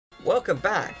Welcome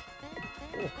back.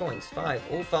 All coins, 5,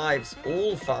 all 5s,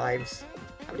 all 5s.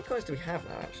 How many coins do we have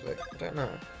now, actually? I don't know.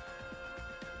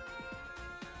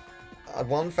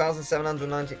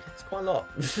 1,790. It's quite a lot.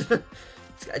 It's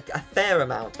a fair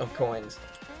amount of coins.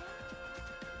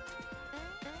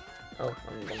 Oh,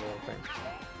 I'm on the wrong thing.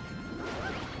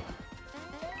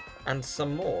 And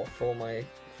some more for my...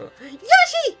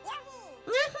 Yoshi!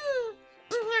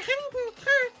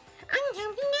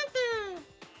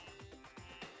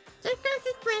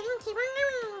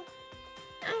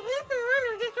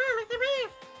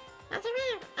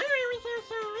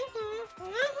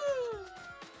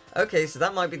 Okay, so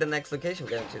that might be the next location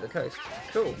we're going to, the coast.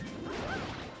 Cool.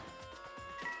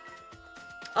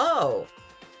 Oh!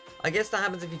 I guess that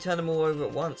happens if you turn them all over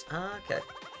at once. Ah, okay.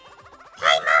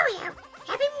 Hey Mario!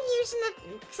 Have you been using the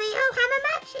trio hammer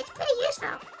much? It's pretty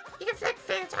useful. You can flick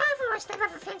things over or step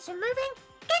over things from moving.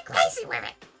 Get crazy with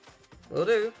it! Will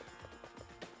do.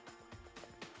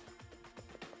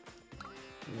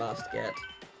 Must get.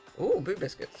 Ooh, boo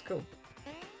biscuits. Cool.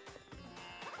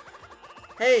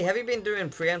 Hey, have you been doing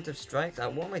preemptive strikes?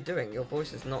 What am I doing? Your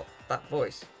voice is not that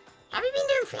voice. Have you been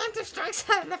doing preemptive strikes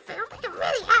out in the field? They can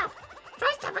really help.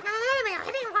 Try stepping on an enemy or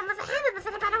hitting one with a hammer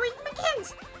before the battle even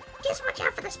begins. Just watch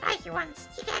out for the spiky ones.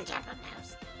 You can't jump on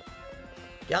those.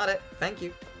 Got it. Thank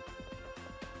you.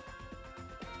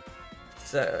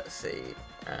 So, let's see.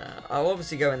 I'll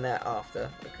obviously go in there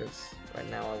after, because right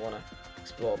now I want to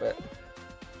explore a bit.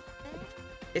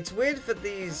 It's weird for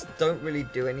these don't really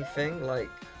do anything, like,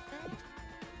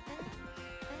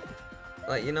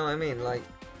 you know what I mean? Like,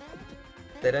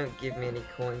 they don't give me any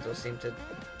coins or seem to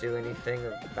do anything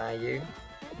of value.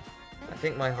 I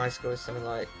think my high score is something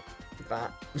like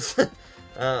that.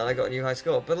 I got a new high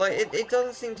score. But, like, it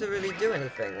doesn't seem to really do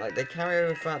anything. Like, they carry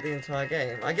over throughout the entire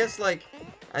game. I guess, like,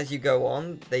 as you go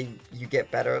on, you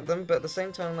get better at them. But at the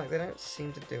same time, like, they don't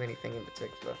seem to do anything in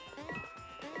particular.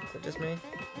 Is it just me?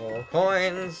 More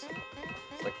coins!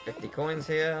 It's like 50 coins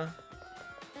here.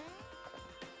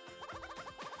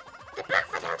 The book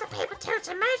that all the paper toads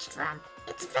emerged from.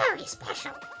 It's very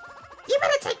special. You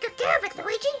better take good care of it,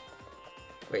 Luigi.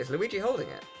 Wait, is Luigi holding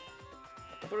it?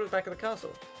 I thought it was back at the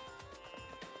castle.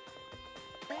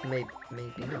 Maybe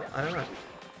not. I don't know.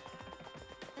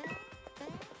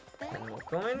 10 more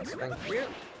coins, thank you.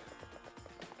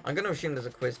 I'm gonna assume there's a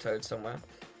quiz toad somewhere.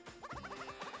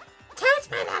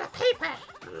 Toads made out of paper.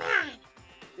 Man,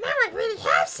 now I really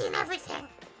have seen everything.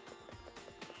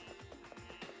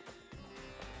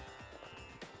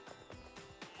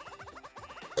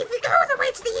 If you go all the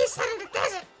way to the east side of the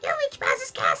desert, you'll reach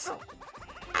Bowser's castle.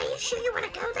 Are you sure you want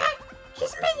to go there?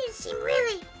 His minions seem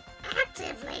really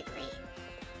active lately.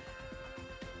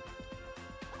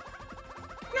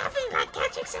 Nothing like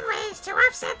gadgets and ways to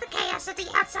offset the chaos of the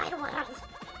outside world.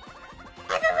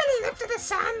 Ever really looked at the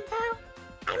sun, though?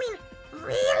 I mean,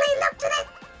 really looked at it?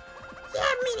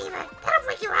 Yeah, me neither. That'll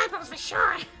break your eyeballs for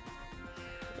sure.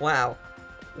 Wow.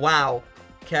 Wow.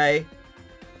 Okay.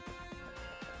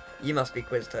 You must be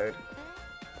Quiz Toad.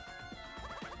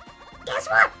 Guess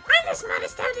what? I'm the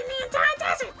smartest toad in the entire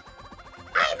desert.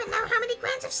 I even know how many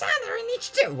grains of sand are in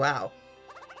each tube. Wow.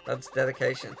 That's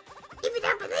dedication. If you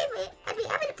don't believe me, I'd be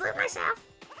happy to prove myself.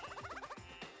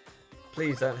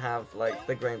 Please don't have, like,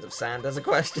 the grains of sand as a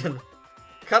question.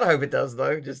 Kinda hope it does,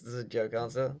 though, just as a joke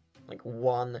answer. Like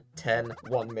 1, 10,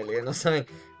 1 million or something.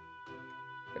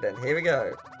 But then, here we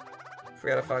go.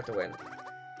 3 out of 5 to win.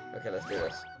 Okay, let's do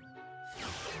this.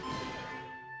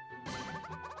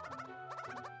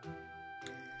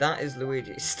 That is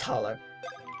Luigi. Starlo.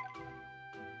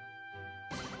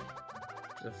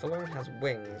 The following has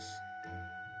wings.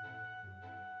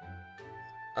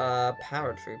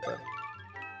 Paratrooper.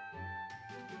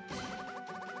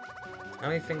 How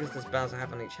many fingers does Bowser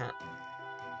have on each hand?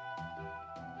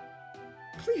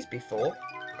 Please be 4.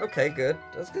 Okay, good.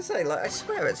 I was gonna say, like, I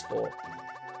swear it's 4.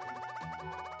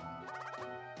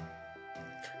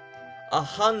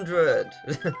 100!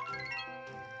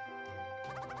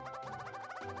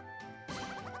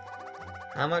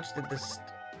 How much did this...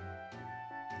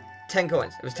 10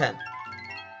 coins. It was 10.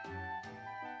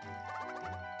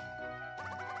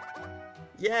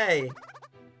 Yay!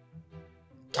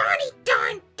 Darny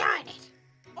darn it!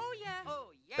 Oh yeah! Oh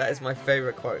yeah! That is my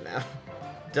favourite quote now.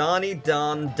 Darny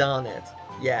darn it.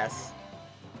 Yes.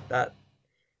 That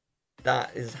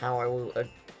is how I will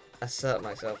assert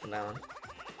myself from now on.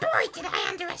 Boy, did I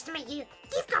underestimate you.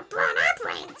 You've got brawn and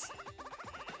brains.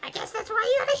 I guess that's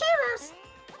why you're the heroes.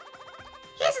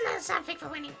 Here's another something for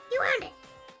winning. You earned it.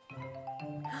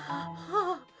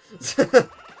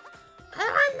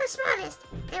 I'm the smartest.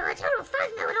 There are a total of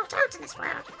 5 know-it-all toads in this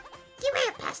world. You may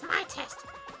have passed my test,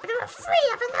 but there are 3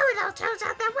 other know-it-all toads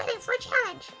out there waiting for a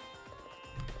challenge.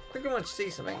 Pretty much see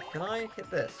something. Can I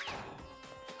hit this?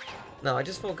 No, I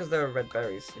just thought because there are red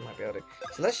berries, you might be able to.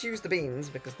 So let's use the beans,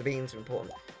 because the beans are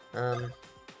important.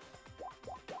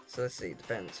 So let's see,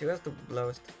 defense. Who has the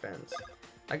lowest defense?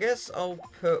 I guess I'll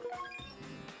put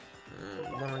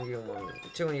 1 on you and 1,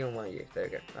 2 on you and 1 on you. There we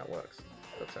go. That works.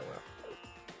 Looks out well.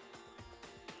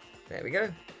 There we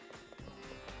go.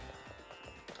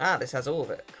 Ah, this has all of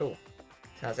it. Cool.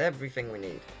 It has everything we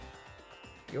need.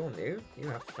 You're new. You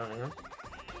have fun on.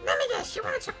 Let me guess, you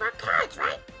want to talk about cards,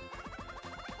 right?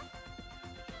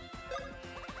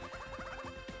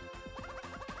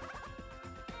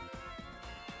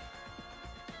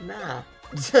 Nah.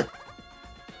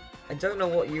 I don't know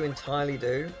what you entirely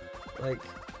do. Like...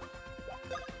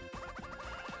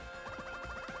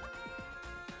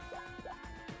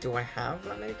 Do I have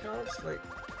that many cards? Like...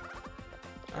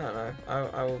 I don't know.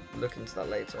 I'll look into that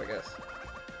later, I guess.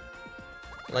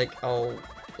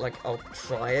 I'll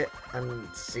try it and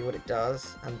see what it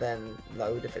does, and then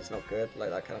load if it's not good,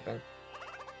 like that kind of thing.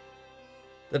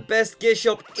 The best gear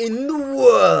shop in the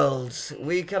world!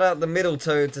 We cut out the middle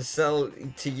toad to sell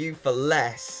to you for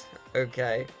less.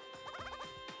 Okay.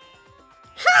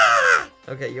 Ha!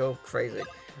 Okay, you're crazy.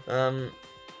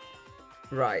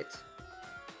 Right.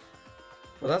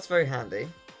 Well, that's very handy.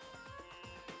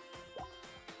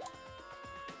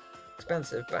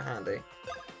 Expensive, but handy.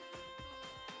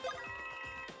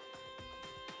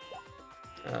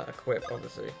 Equip,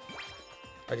 obviously.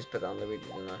 I just put that on Luigi,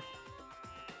 didn't I?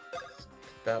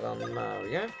 Put that on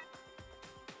Mario.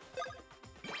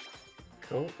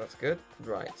 Cool, that's good.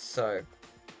 Right, so...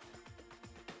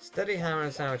 Steady hammer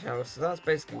and sandwich hammer, so that's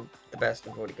basically the best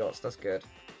we've already got, so that's good.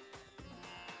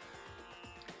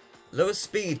 Lower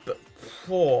speed, but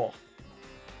poor.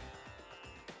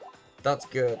 That's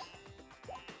good.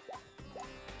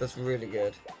 That's really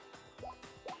good.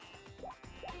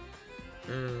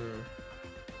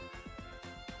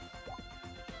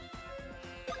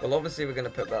 Well, obviously we're going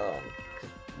to put that on, because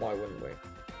why wouldn't we?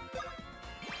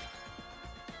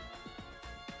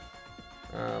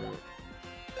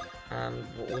 And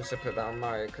we'll also put that on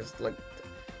Mario, because, like,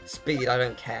 speed, I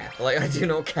don't care. Like, I do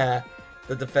not care.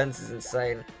 The defense is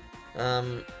insane.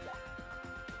 No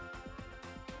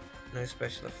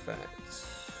special effects.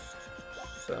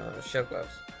 Shell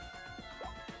gloves.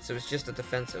 So it's just a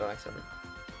defensive item.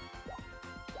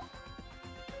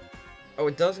 Oh,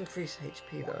 it does increase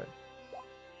HP, though.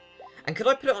 And could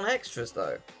I put it on extras,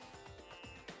 though?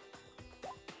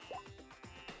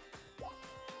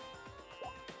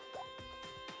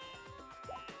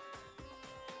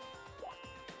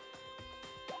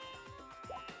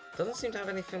 Doesn't seem to have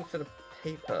anything for the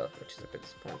paper, which is a bit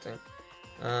disappointing.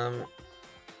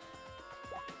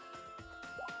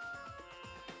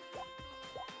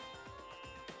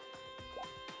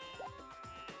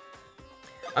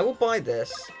 I will buy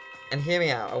this, and hear me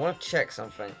out. I want to check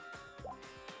something.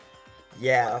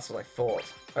 Yeah, that's what I thought.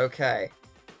 Okay.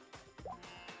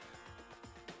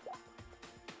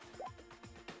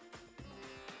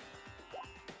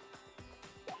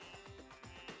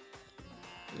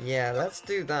 Yeah, let's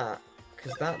do that,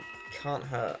 because that can't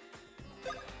hurt.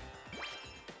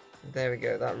 There we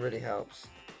go, that really helps.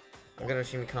 I'm going to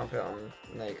assume you can't put it on...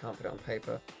 No, you can't put it on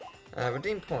paper.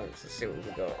 Redeem points, let's see what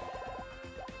we got.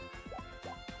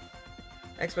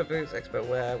 Expert boots, expert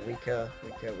wear, weaker,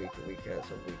 so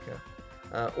weaker.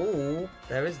 Ooh,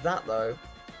 there is that though.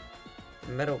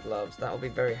 Metal gloves, that will be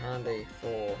very handy for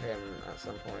him at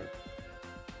some point.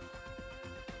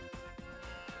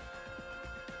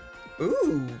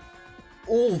 Ooh!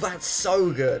 Ooh, that's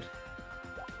so good!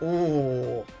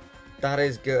 Ooh, that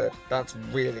is good. That's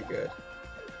really good.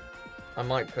 I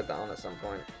might put that on at some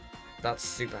point. That's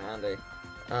super handy.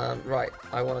 Right,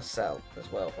 I want to sell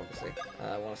as well, obviously.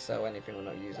 I want to sell anything we're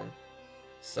not using.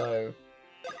 So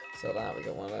that, we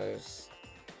got one of those.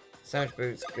 Sandwich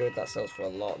boots, good, that sells for a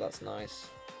lot, that's nice.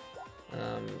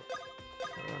 Run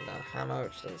down hammer,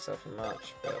 which doesn't sell for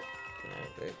much, but, you know,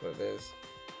 it is what it is.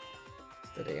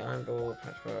 Steady iron ball,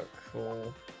 patchwork,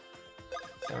 cool.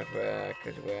 Sandwich wear,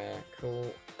 good wear,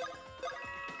 cool.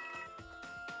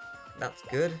 That's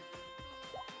good.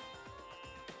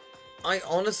 I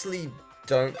honestly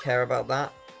don't care about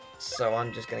that, so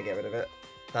I'm just going to get rid of it.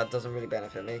 That doesn't really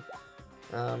benefit me.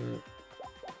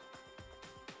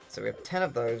 So we have 10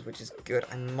 of those, which is good.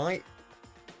 I might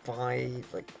buy,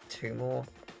 like, 2 more,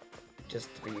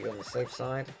 just to be on the safe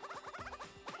side.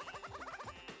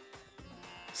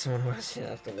 Someone who actually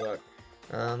has to work.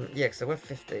 Yeah, because we're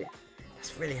 50.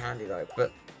 That's really handy, though,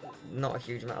 but not a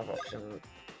huge amount of option.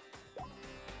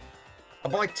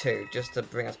 I'll buy 2, just to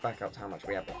bring us back up to how much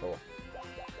we had before.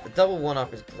 The double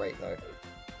 1-up is great though.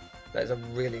 That is a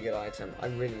really good item. I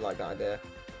really like that idea.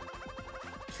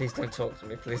 Please don't talk to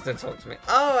me. Please don't talk to me.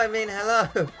 Oh, I mean,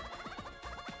 hello!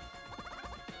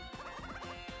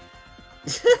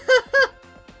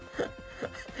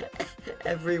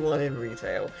 Everyone in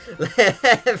retail.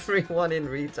 Everyone in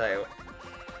retail.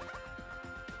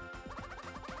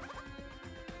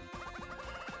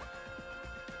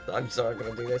 I'm sorry, I'm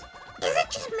gonna do this. Is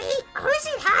it just me, or is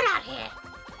it hot out here?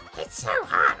 It's so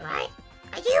hot, right?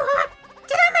 Are you hot?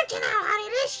 Did I mention how hot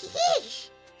it is? Yeesh!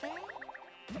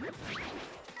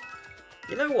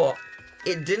 You know what?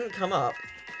 It didn't come up.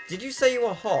 Did you say you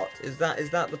were hot? Is that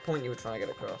the point you were trying to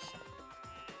get across?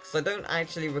 Because I don't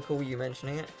actually recall you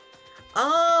mentioning it.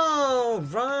 Oh,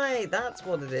 right, that's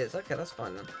what it is. Okay, that's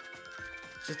fine then.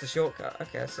 It's just a shortcut.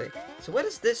 Okay, I see. So where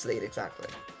does this lead exactly?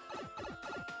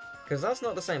 Because that's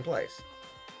not the same place.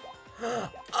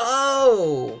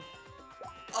 Oh!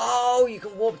 Oh, you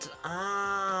can warp to...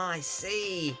 Ah, I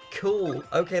see. Cool.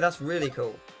 Okay, that's really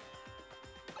cool.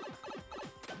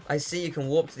 I see you can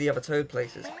warp to the other Toad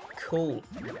places. Cool.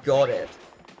 Got it.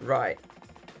 Right.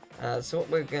 So what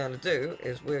we're going to do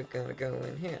is we're going to go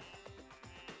in here.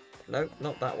 No,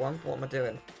 not that one. What am I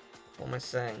doing? What am I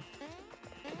saying?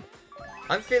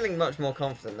 I'm feeling much more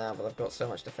confident now, but I've got so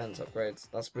much defense upgrades.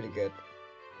 That's pretty good.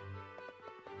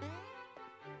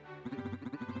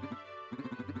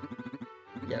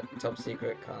 Yep, top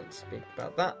secret, can't speak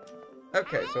about that.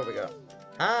 Okay, so what we got?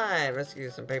 Hi, rescue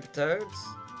some paper toads.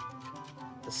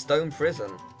 The stone prison.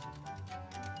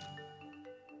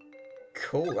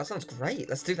 Cool, that sounds great.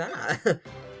 Let's do that.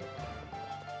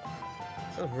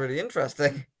 Sounds really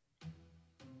interesting.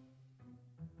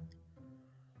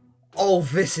 Oh,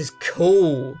 this is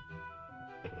cool.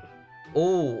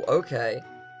 Oh, okay.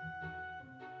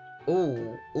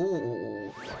 Ooh,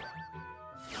 ooh.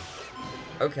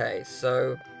 Okay,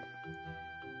 so...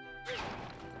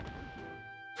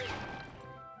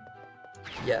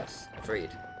 Yes, freed.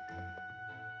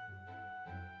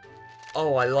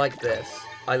 Oh, I like this.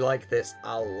 I like this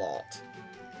a lot.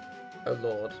 Oh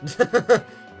lord.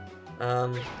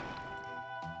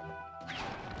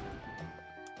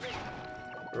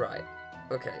 Right.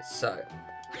 Okay, so...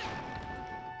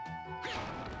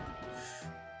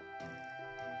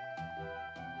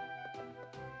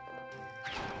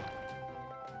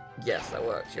 Yes, that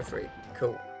works. You're free.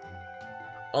 Cool.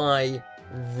 I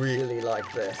really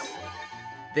like this.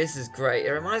 This is great.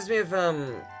 It reminds me of,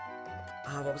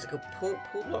 what was it called?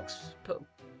 Pool blocks?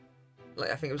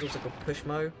 Like, I think it was also called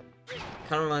Pushmo.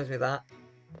 Kind of reminds me of that.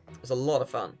 It was a lot of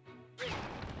fun.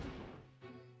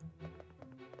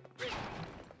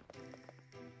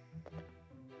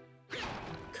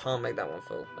 Can't make that one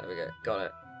full. There we go. Got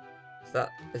it.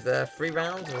 Is there 3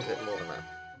 rounds or is it more than that?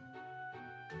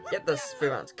 Yep, there's 3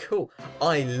 rounds. Cool.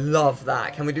 I love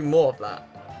that. Can we do more of that?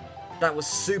 That was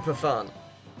super fun.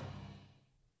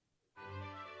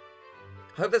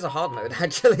 I hope there's a hard mode,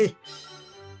 actually.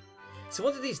 So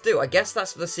what do these do? I guess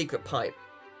that's for the secret pipe.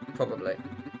 Probably.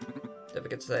 Don't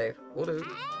forget to save. Will do.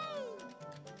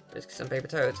 Let's get some paper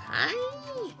toads.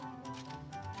 Hi!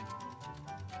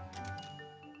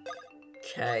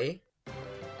 Okay.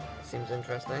 Seems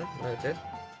interesting. Noted.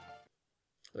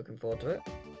 Looking forward to it.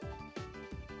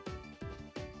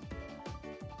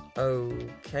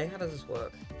 Okay, how does this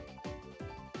work?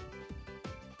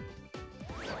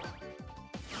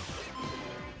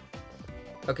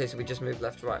 Okay, so we just move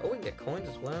left to right. Oh, we can get coins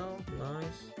as well.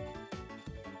 Nice.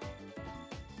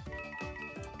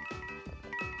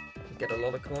 Get a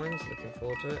lot of coins. Looking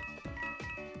forward to it.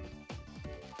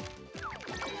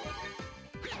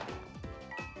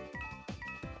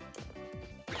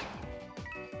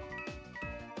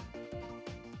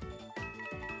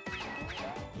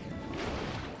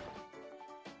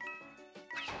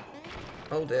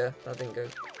 Oh dear, that didn't go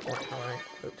quite how I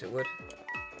hoped it would.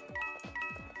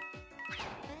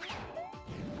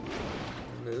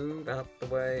 Move out the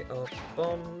way of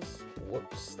bombs.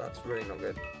 Whoops, that's really not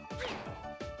good.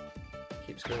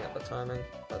 Keep screwing up the timing.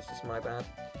 That's just my bad.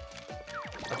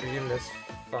 I presume there's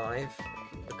 5,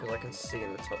 because I can see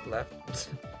in the top left.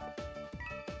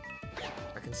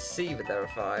 I can see that there are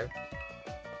 5.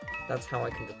 That's how I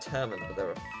can determine that there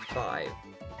are 5.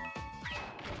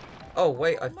 Oh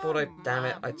wait, I thought damn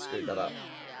it, I screwed that up.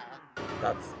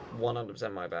 That's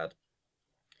 100% my bad.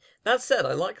 That said,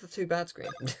 I like the 2 bad screen.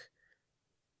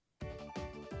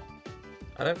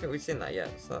 I don't think we've seen that yet,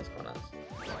 so that's quite nice.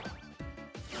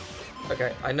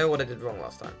 Okay, I know what I did wrong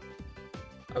last time.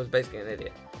 I was basically an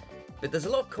idiot. But there's a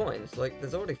lot of coins, like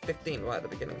there's already 15 right at the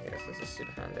beginning here, so this is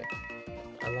super handy.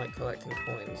 I like collecting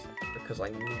coins because I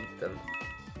need them.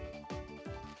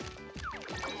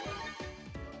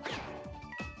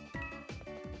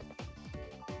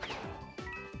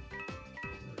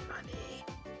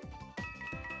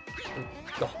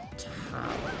 We've got to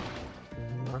have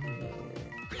money.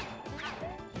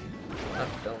 That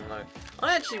film though.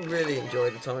 I actually really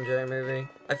enjoyed the Tom and Jerry movie.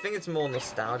 I think it's more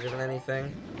nostalgia than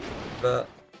anything, but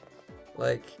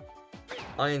like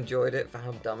I enjoyed it for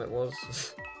how dumb it was.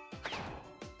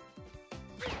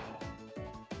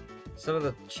 Some of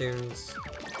the tunes,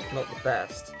 not the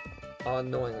best, are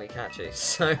annoyingly catchy,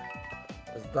 so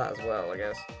there's that as well, I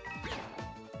guess.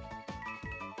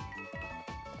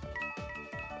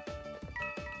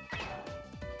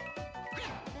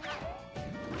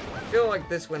 I feel like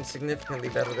this went significantly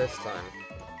better this time.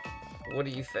 What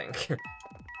do you think?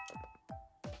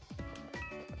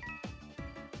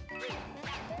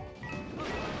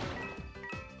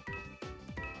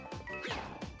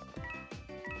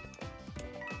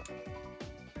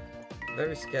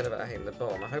 Very scared about hitting the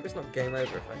bomb. I hope it's not game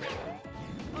over if I hit one.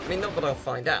 I mean, not that I'll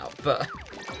find out, but...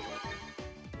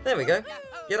 There we go.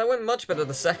 Yeah, that went much better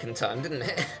the second time, didn't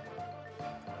it?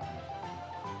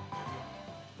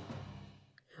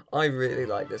 I really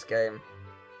like this game.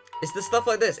 It's the stuff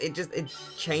like this. It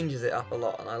changes it up a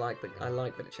lot, and I like that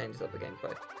it changes up the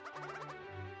gameplay.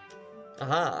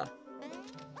 Aha!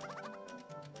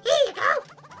 Here you go.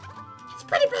 It's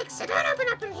pretty big, so don't open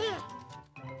up in here.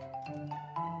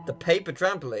 The paper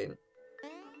trampoline.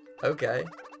 Okay.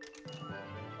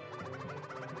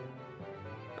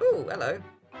 Ooh, hello.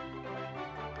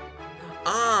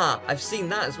 Ah, I've seen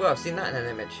that as well. I've seen that in an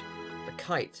image. The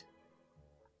kite.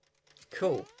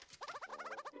 Cool.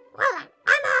 Well,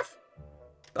 I'm off.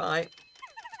 Bye.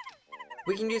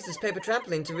 We can use this paper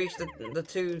trampoline to reach the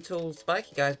two tall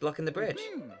spiky guys blocking the bridge.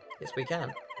 Yes, we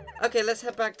can. Okay, let's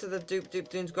head back to the Doop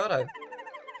Doon's grotto.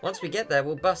 Once we get there,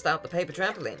 we'll bust out the paper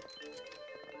trampoline.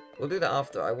 We'll do that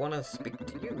after. I want to speak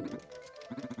to you.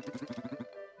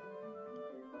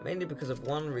 Mainly because of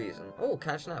one reason. Oh,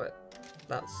 catch an rabbit.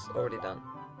 That's already done.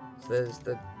 So there's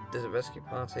the desert rescue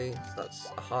party. So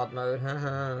that's a hard mode.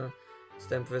 Haha.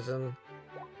 Stone prison.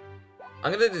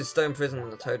 I'm gonna do stone prison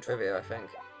and the toad trivia, I think.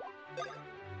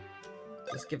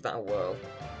 Let's give that a whirl.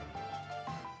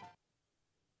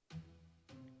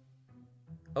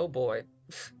 Oh boy.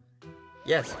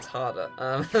 Yes, it's harder.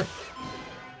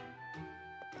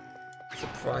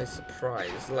 Surprise,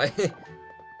 surprise. Like,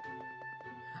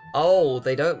 oh,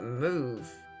 they don't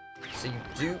move. So you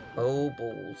do. Oh,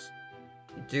 balls.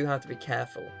 You do have to be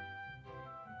careful.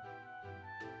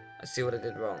 I see what I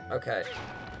did wrong. Okay.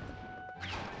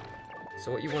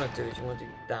 So what you want to do is you want to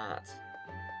do that.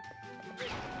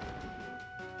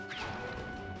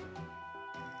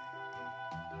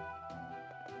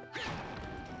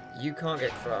 You can't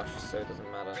get crushed, so it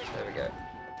doesn't matter. There we go.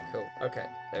 Cool. Okay,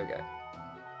 there we go.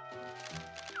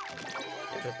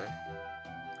 Interesting.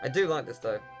 I do like this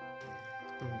though.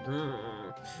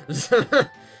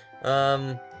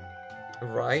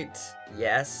 Right.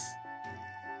 Yes.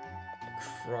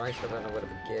 Christ, I don't know where to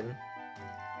begin.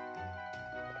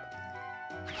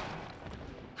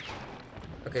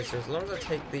 Okay, so as long as I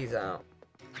take these out,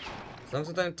 as long as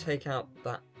I don't take out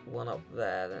that one up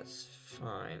there, that's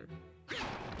fine.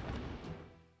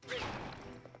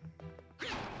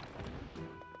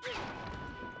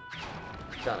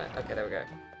 Done it. Okay, there we go.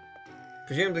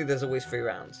 Presumably there's always 3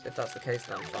 rounds. If that's the case,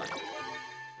 then I'm fine.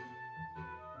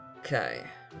 Okay,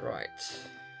 right.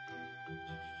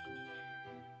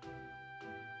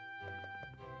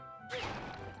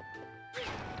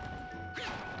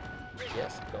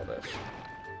 Yes, got this.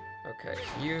 Okay,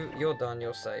 so you're done,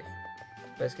 you're safe.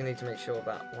 Basically need to make sure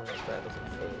that one up there doesn't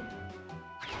fall.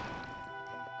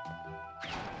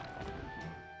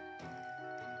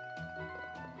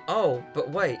 Oh, but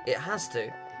wait, it has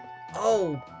to.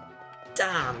 Oh,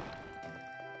 damn.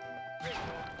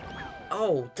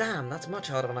 Oh, damn, that's much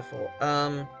harder than I thought.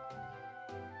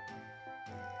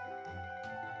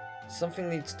 Something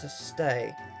needs to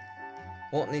stay.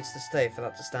 What needs to stay for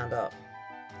that to stand up?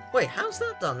 Wait, how's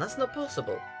that done? That's not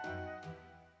possible.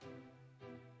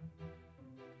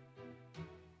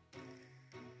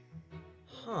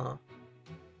 Huh.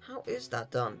 How is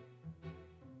that done?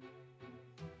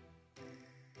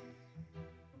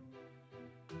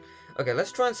 Okay,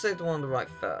 let's try and save the one on the right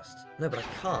first. No, but I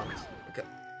can't. Okay.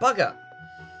 Bugger!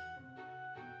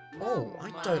 Oh,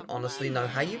 I don't honestly know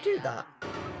how you do that.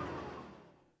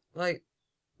 Like,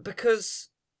 because...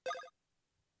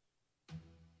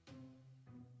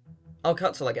 I'll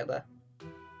cut till I get there.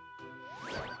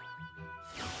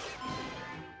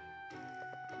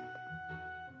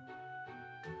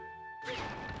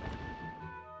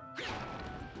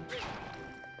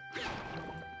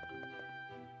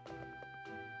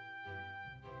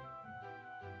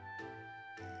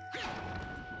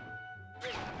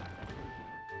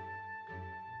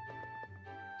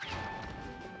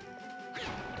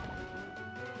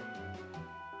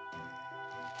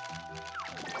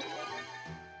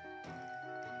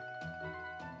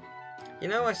 You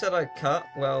know I said I'd cut?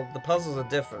 Well, the puzzles are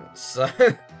different, so...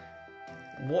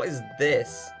 What is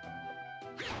this?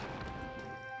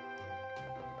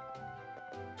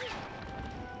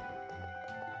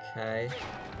 Okay.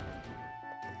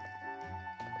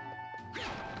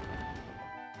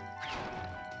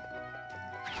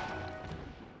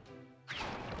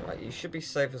 Right, you should be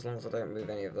safe as long as I don't move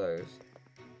any of those.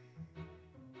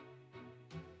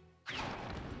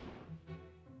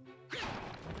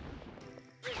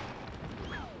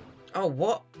 Oh,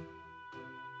 what?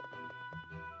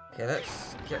 Okay,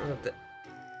 let's get rid of the...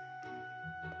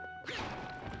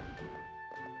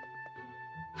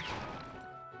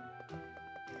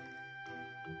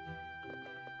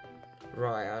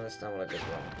 Right, I understand what I did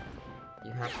wrong.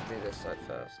 You have to do this side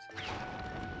first.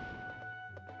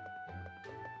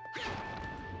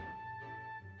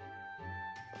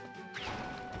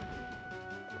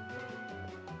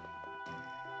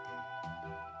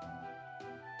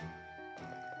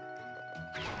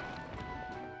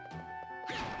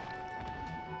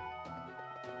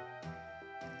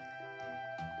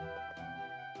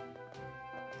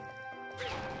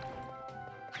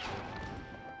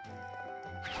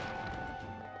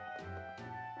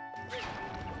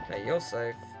 Okay, you're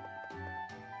safe.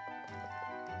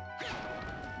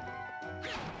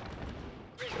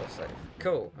 You're safe.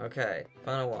 Cool, okay.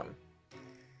 Final one.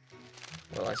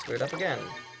 Well, I screwed up again.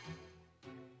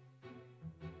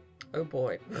 Oh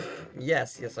boy.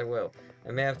 Yes, yes I will.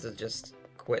 I may have to just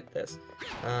quit this.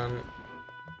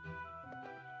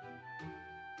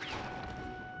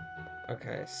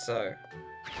 Okay, so...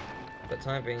 For the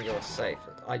time being, you're safe.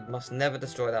 I must never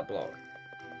destroy that block.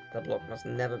 That block must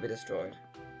never be destroyed.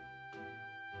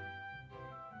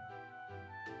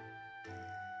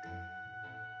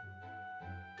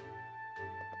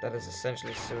 That is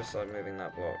essentially suicide moving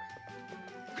that block.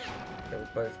 They will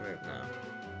both move now.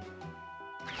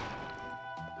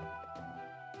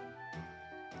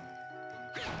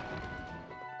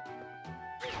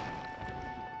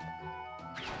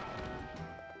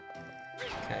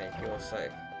 Okay, you are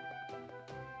safe.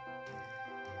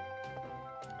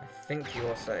 I think you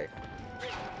are safe.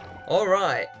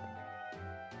 Alright!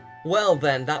 Well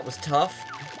then, that was tough.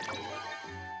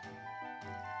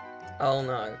 Oh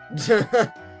no.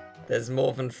 There's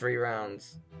more than 3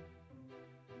 rounds.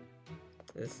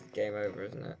 This is game over,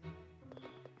 isn't it?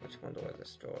 Which one do I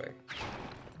destroy?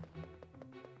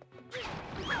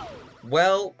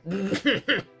 Well...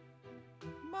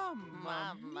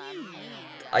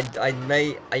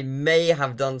 I may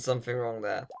have done something wrong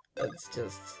there. It's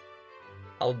just...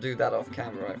 I'll do that off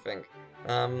camera, I think.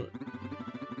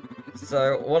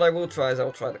 So, what I will try is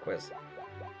I'll try the quiz.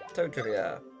 Toad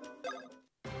Trivia.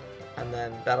 And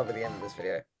then that'll be the end of this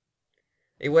video.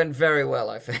 It went very well,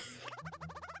 I think.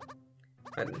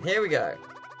 And here we go.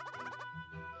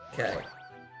 Okay.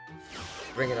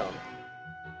 Bring it on.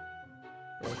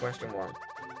 Question 1.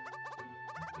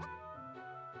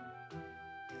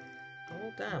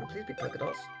 Oh, damn. Please be polka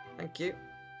dots. Thank you.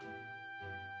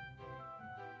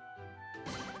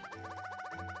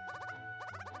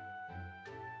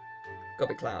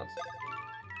 Gotta be clouds.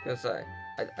 I was gonna say,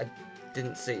 I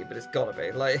didn't see, but it's gotta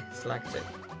be. Like, it's lactic.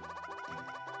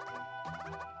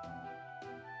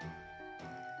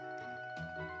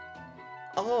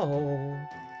 Oh,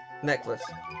 necklace.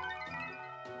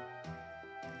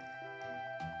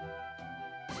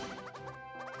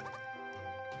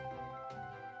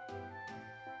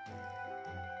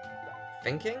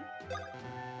 Thinking?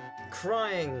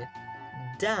 Crying.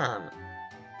 Damn.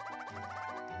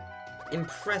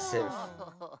 Impressive.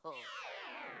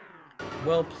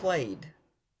 Well played.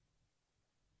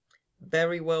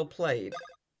 Very well played.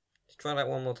 Let's try that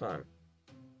one more time.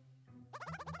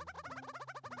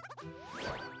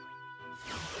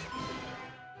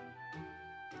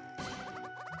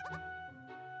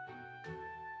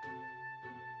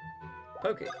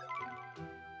 Pokey.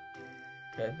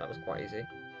 Okay, that was quite easy.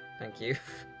 Thank you.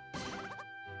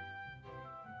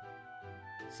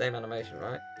 Same animation,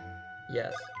 right?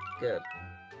 Yes. Good.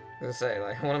 I was gonna say,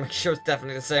 like, I want to make sure it's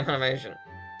definitely the same animation.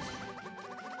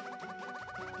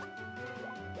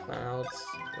 Clouds.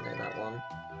 We know that one.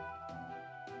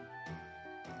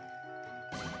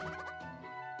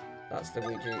 That's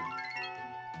Luigi.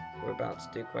 We're about to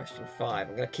do question 5.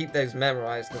 I'm gonna keep those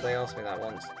memorized because they asked me that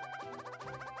once.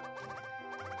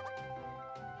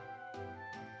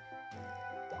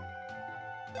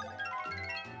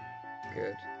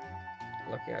 Good.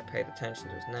 Lucky I paid attention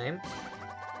to his name.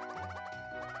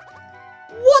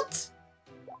 What?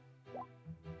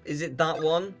 Is it that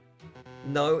one?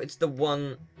 No, it's the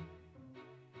one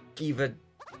either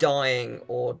dying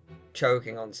or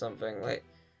choking on something. Like,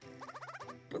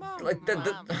 But, like,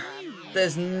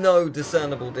 there's no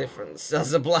discernible difference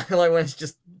as a black, like, when it's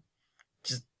just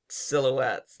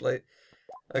silhouettes. Like,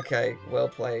 okay, well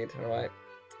played, alright.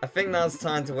 I think now's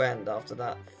time to end after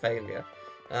that failure.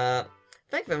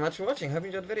 Thank you very much for watching. Hope you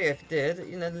enjoyed the video. If you did,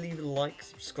 you know, leave a like,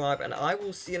 subscribe, and I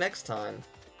will see you next time.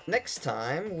 Next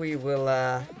time, we will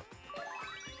go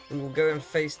and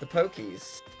face the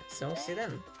Pokies. So I'll see you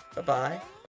then. Bye-bye.